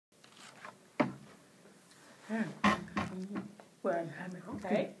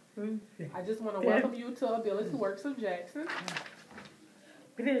Okay. I just want to welcome you to Ability Works of Jackson.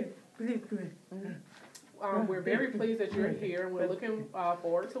 We're very pleased that you're here, and we're looking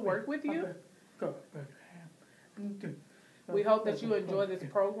forward to work with you. We hope that you enjoy this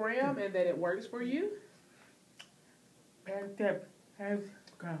program and that it works for you.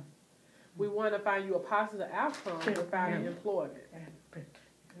 We want to find you a positive outcome for finding employment.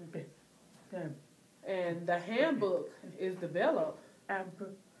 And the handbook is developed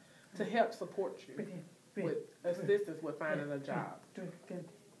to help support you with assistance with finding a job.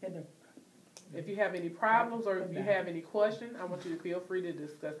 If you have any problems or if you have any questions, I want you to feel free to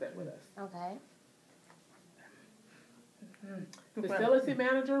discuss that with us. Okay. Facility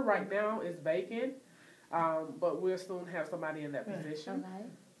manager right now is vacant, but we'll soon have somebody in that position.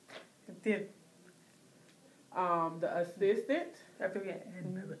 Okay. The assistant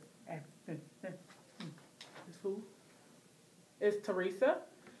is who? Is Teresa.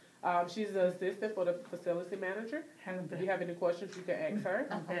 She's the assistant for the facility manager. If you have any questions, you can ask her.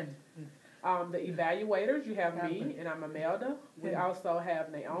 Okay. The evaluators, you have me, and I'm Imelda. We also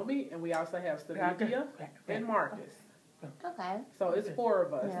have Naomi, and we also have Cynthia and Marcus. Okay. So it's 4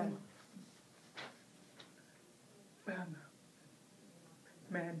 of us. Yeah.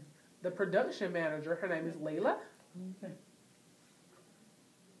 The production manager, her name is Layla.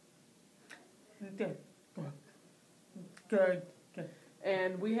 Good.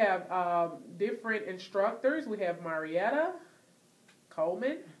 And we have different instructors. We have Marietta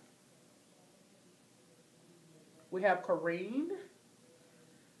Coleman. We have Corrine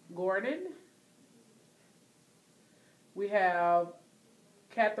Gordon. We have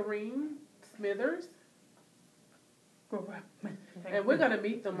Catherine Smithers. And we're going to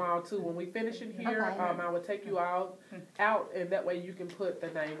meet them all too. When we finish in here, Okay. I will take you all out, and that way you can put the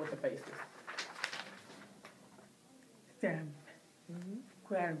name with the faces.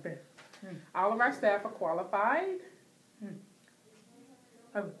 All of our staff are qualified.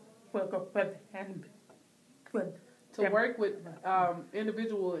 To work with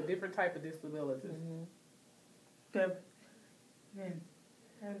individuals with different type of disabilities.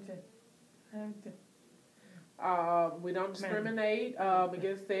 We don't discriminate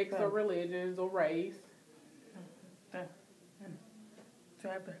against sex or religions or race.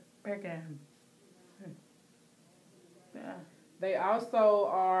 They also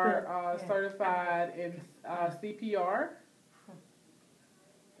are certified in CPR.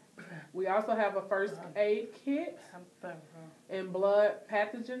 We also have a first aid kit and blood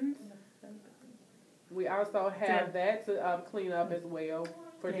pathogens. We also have that to clean up as well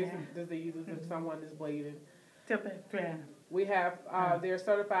for diseases if someone is bleeding. We have, they're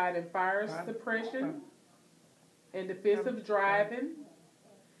certified in fire suppression and defensive driving,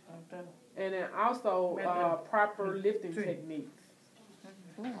 and then also proper lifting techniques.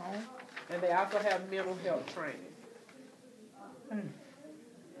 Okay. And they also have mental health training.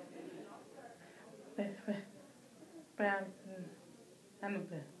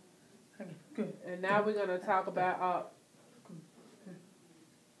 And now we're going to talk about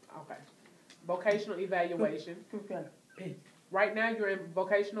vocational evaluation. Right now you're in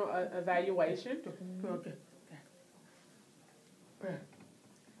vocational evaluation.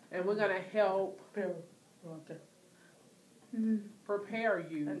 And we're going to help prepare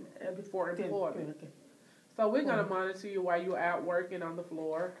you for employment. So we're going to monitor you while you're out working on the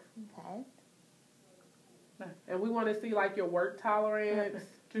floor. Okay. And we want to see like your work tolerance.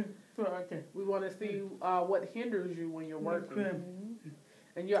 We want to see what hinders you when you're working.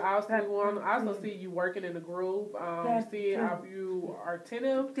 And we want to also see you working in a group, see if you are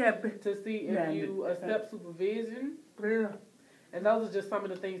attentive, to see if you accept supervision. And those are just some of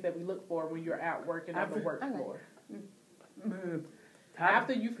the things that we look for when you're out working on the work floor.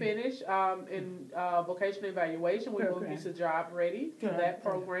 After you finish in vocational evaluation, we move you to job ready to that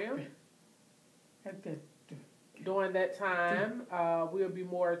program. During that time, we'll be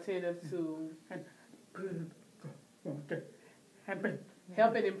more attentive to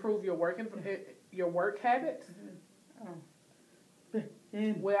helping improve your work habits.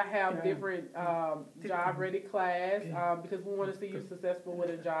 We'll have different job ready class because we want to see you successful with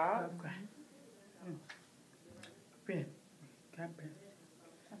a job.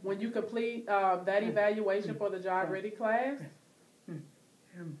 When you complete that evaluation for the job ready class,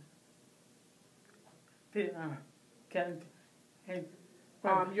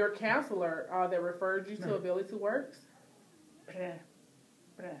 your counselor that referred you to Ability Works,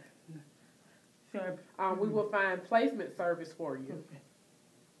 we will find placement service for you.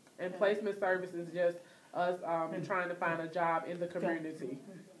 And placement service is just us trying to find a job in the community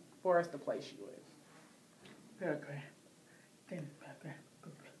for us to place you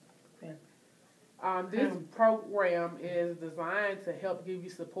This program is designed to help give you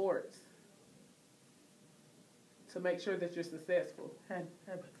supports to make sure that you're successful.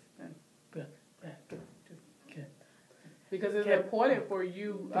 Because it's important for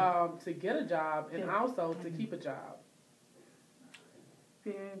you to get a job and also to keep a job.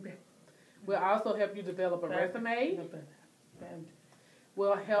 We'll also help you develop a resume.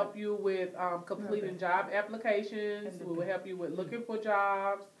 We'll help you with completing job applications. We will help you with looking for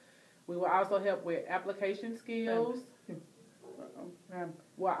jobs. We will also help with application skills.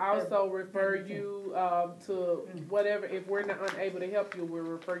 We'll also refer you to whatever. If we're not unable to help you, we'll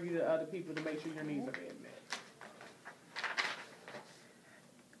refer you to other people to make sure your needs are being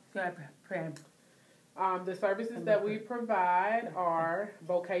met. The services that we provide are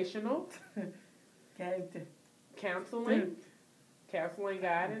vocational, counseling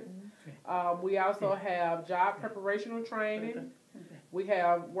guidance. We also have job preparational training. We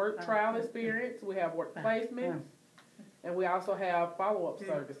have work trial experience. We have work placements. And we also have follow-up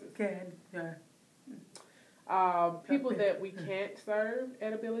services. People that we can't serve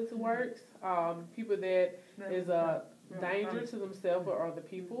at Ability Works, people that is a danger to themselves or other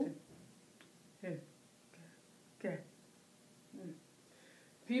people.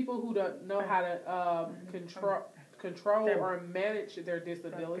 People who don't know how to control or manage their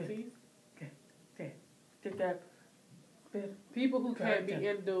disabilities. People who can't be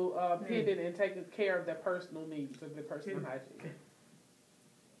independent and taking care of their personal needs or their personal hygiene.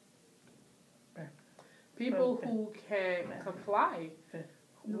 People who can comply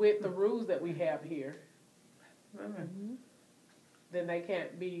with the rules that we have here. Then they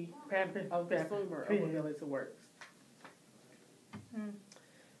can't be a consumer of Ability Works.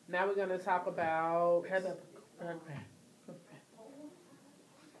 Now we're going to talk about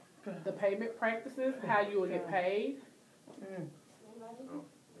the payment practices, how you will get paid.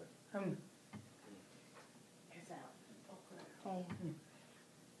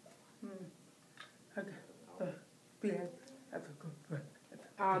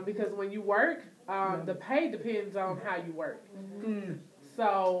 Because when you work, the pay depends on how you work.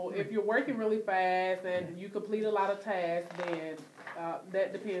 So if you're working really fast and you complete a lot of tasks, then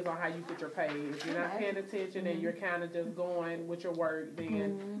that depends on how you get your pay. If you're not paying attention and you're kind of just going with your work,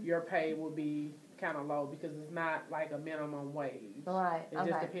 then your pay will be kind of low because it's not like a minimum wage. Right. It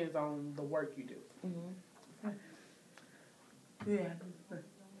just depends on the work you do.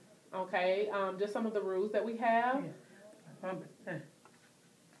 Okay. Just some of the rules that we have.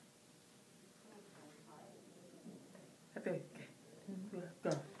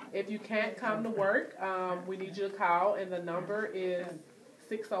 If you can't come to work, we need you to call, and the number is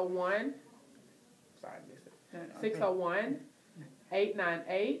 601. Sorry, I missed it.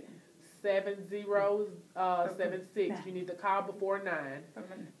 601-898-7076. You need to call before 9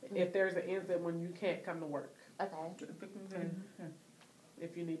 if there's an incident when you can't come to work. Okay.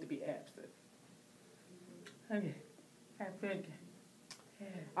 If you need to be absent.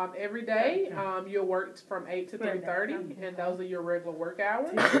 Every day, you'll work from 8 to 3:30, and those are your regular work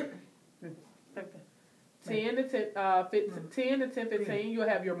hours. 10 to 10:15, you'll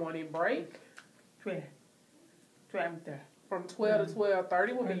have your morning break. From 12 to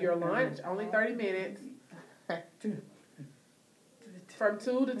 12:30 will be your lunch, only 30 minutes. From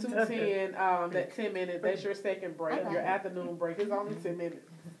 2 to 2:10, that 10 minutes, that's your second break. Your afternoon break is only 10 minutes.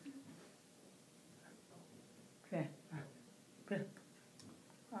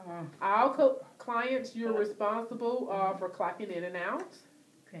 All clients, you're responsible for clocking in and out.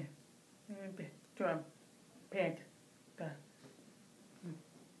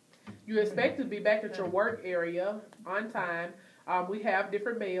 You expect to be back at your work area on time. We have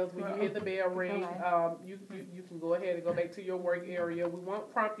different bells. When you hear the bell ring, you can go ahead and go back to your work area. We won't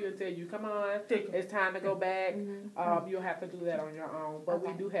prompt you and tell you, come on, it's time to go back. You'll have to do that on your own. But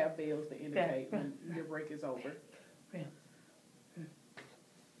we do have bells to indicate when your break is over.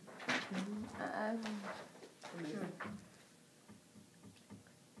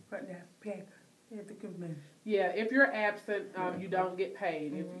 Yeah, if you're absent, you don't get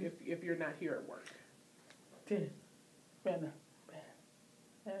paid if you're not here at work.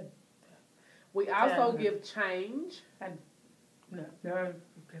 We also give change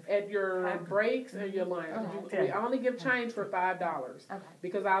at your breaks and your lunch. We only give change for $5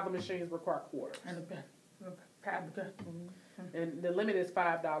 because all the machines require quarters. And the limit is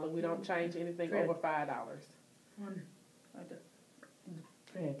 $5. We don't change anything over $5.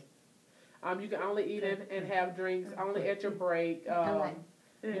 You can only eat and have drinks only at your break.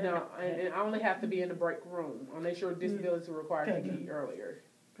 You know, and only have to be in the break room unless your disability requires you to eat earlier.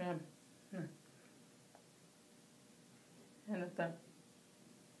 And it's done.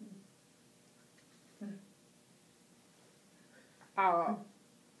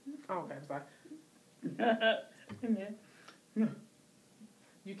 Okay, I'm sorry. Yeah.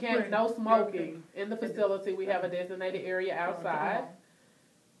 You can't, no smoking in the facility. We have a designated area outside.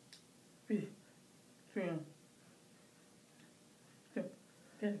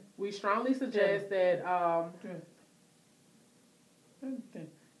 We strongly suggest that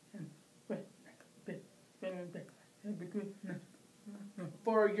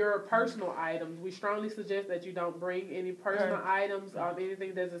for your personal items, we strongly suggest that you don't bring any personal items,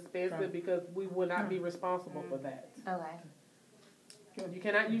 anything that's expensive, because we will not be responsible for that. Okay. You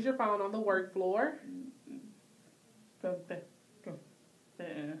cannot use your phone on the work floor.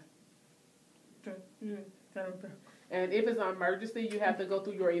 And if it's an emergency, you have to go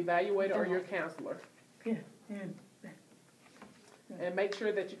through your evaluator or your counselor. And make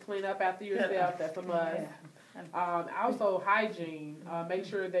sure that you clean up after yourself. That's a must. Also, hygiene. Make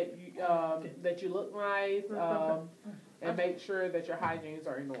sure that you look nice, and make sure that your hygienes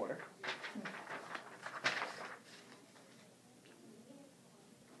are in order.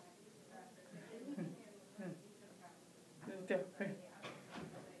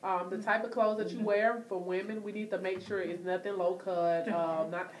 The type of clothes that you wear for women, we need to make sure it's nothing low cut,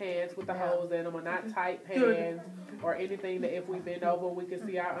 not pants with the holes in them, or not tight pants, or anything that if we bend over we can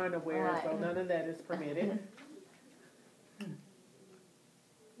see our underwear. So none of that is permitted.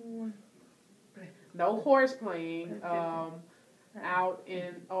 No horse playing out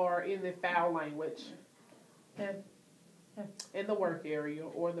in the foul language in the work area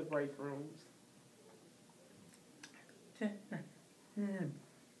or the break rooms.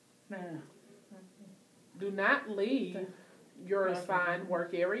 Do not leave your assigned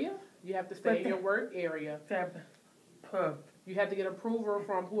work area. You have to stay in your work area. You have to get approval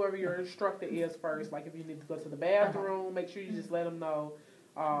from whoever your instructor is first. Like if you need to go to the bathroom, make sure you just let them know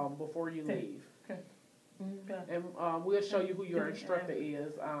before you leave. And we'll show you who your instructor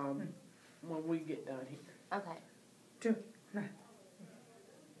is when we get done here. Okay.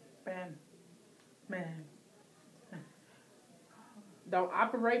 Don't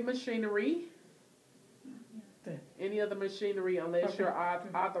operate machinery, any other machinery, unless you're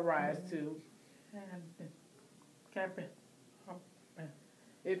authorized to.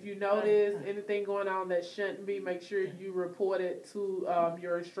 If you notice anything going on that shouldn't be, make sure you report it to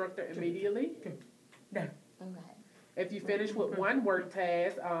your instructor immediately. If you finish with one work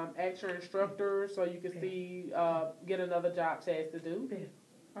task, ask your instructor so you can see, get another job task to do.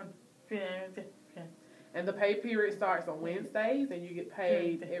 And the pay period starts on Wednesdays, and you get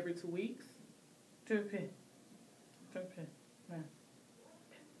paid every 2 weeks.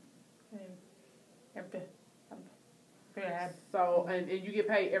 So, and you get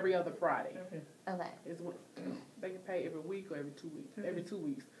paid every other Friday. Okay. They get paid every week or every 2 weeks. Every 2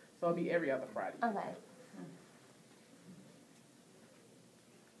 weeks. So it'll be every other Friday.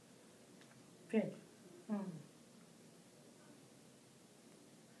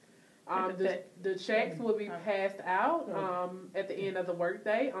 The checks will be passed out at the end of the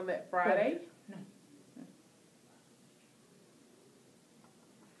workday on that Friday.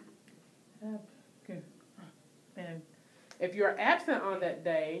 If you're absent on that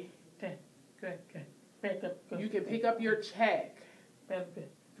day, you can pick up your check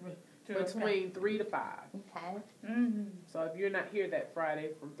between 3 to 5. Okay. So if you're not here that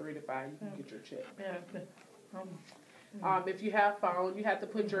Friday from 3 to 5, you can get your check. If you have phone, you have to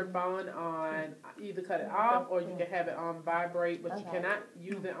put your phone on, either cut it off or you can have it on vibrate, but you cannot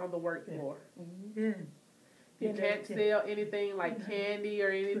use it on the work floor. You can't sell anything like candy or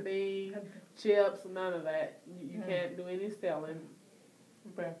anything, chips, none of that. You can't do any selling.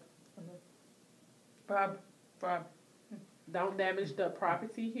 Don't damage the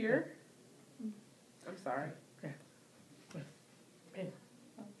property here. I'm sorry.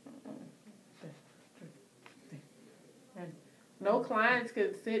 No clients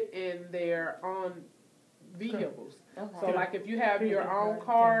can sit in their own vehicles. So like if you have your own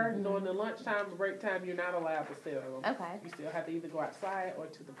car during the lunchtime or break time, you're not allowed to sell them. Okay. You still have to either go outside or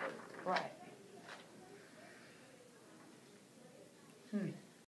to the break. Right.